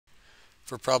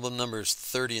For problem numbers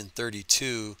 30 and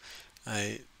 32,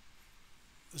 I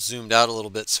zoomed out a little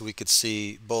bit so we could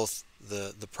see both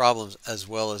the problems as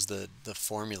well as the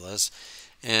formulas.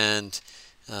 And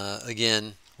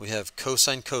again, we have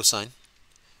cosine, cosine.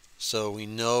 So we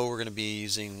know we're going to be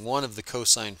using one of the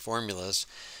cosine formulas.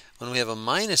 When we have a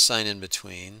minus sign in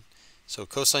between, so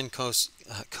cosine,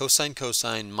 cosine,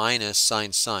 cosine minus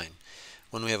sine, sine.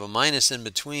 When we have a minus in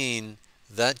between,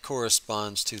 that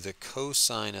corresponds to the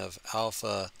cosine of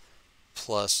alpha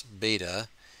plus beta.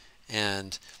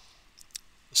 And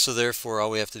so therefore,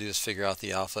 all we have to do is figure out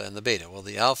the alpha and the beta. Well,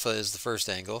 the alpha is the first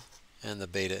angle, and the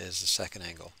beta is the second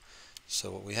angle.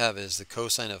 So what we have is the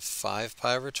cosine of 5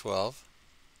 pi over 12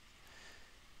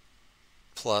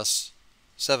 plus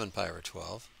 7 pi over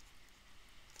 12.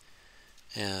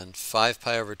 And 5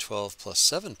 pi over 12 plus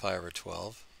 7 pi over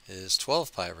 12 is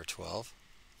 12 pi over 12,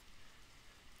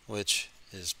 which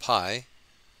is pi.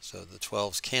 So the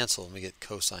 12's cancel and we get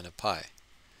cosine of pi.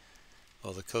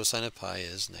 Well, the cosine of pi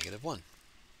is -1.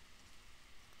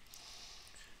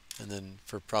 And then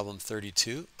for problem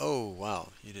 32, oh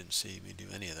wow, you didn't see me do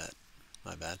any of that.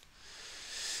 My bad.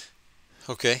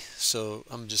 Okay, so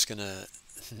I'm just gonna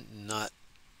not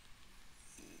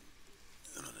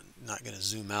gonna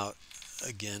zoom out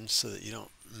again so that you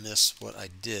don't miss what I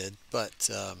did. But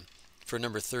for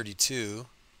number 32,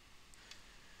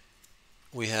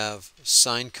 we have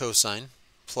sine cosine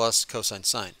plus cosine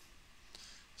sine.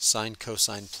 Sine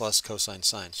cosine plus cosine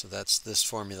sine. So that's this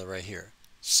formula right here.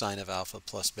 Sine of alpha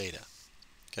plus beta.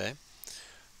 Okay,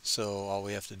 so all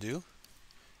we have to do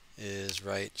is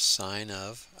write sine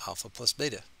of alpha plus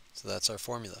beta. So that's our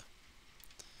formula.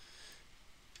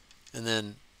 And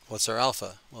then what's our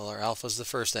alpha? Well, our alpha is the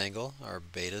first angle, our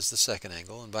beta is the second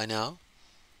angle, and by now,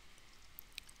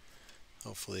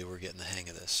 hopefully we're getting the hang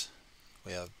of this.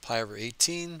 We have pi over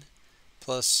 18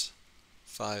 plus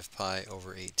 5 pi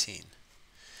over 18.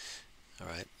 All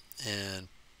right, and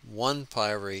 1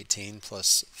 pi over 18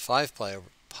 plus 5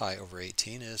 pi over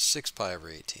 18 is 6 pi over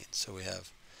 18. So we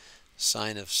have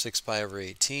sine of 6 pi over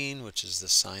 18, which is the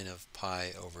sine of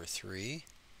pi over 3.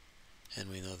 And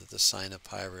we know that the sine of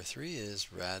pi over 3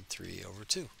 is rad 3 over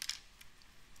 2.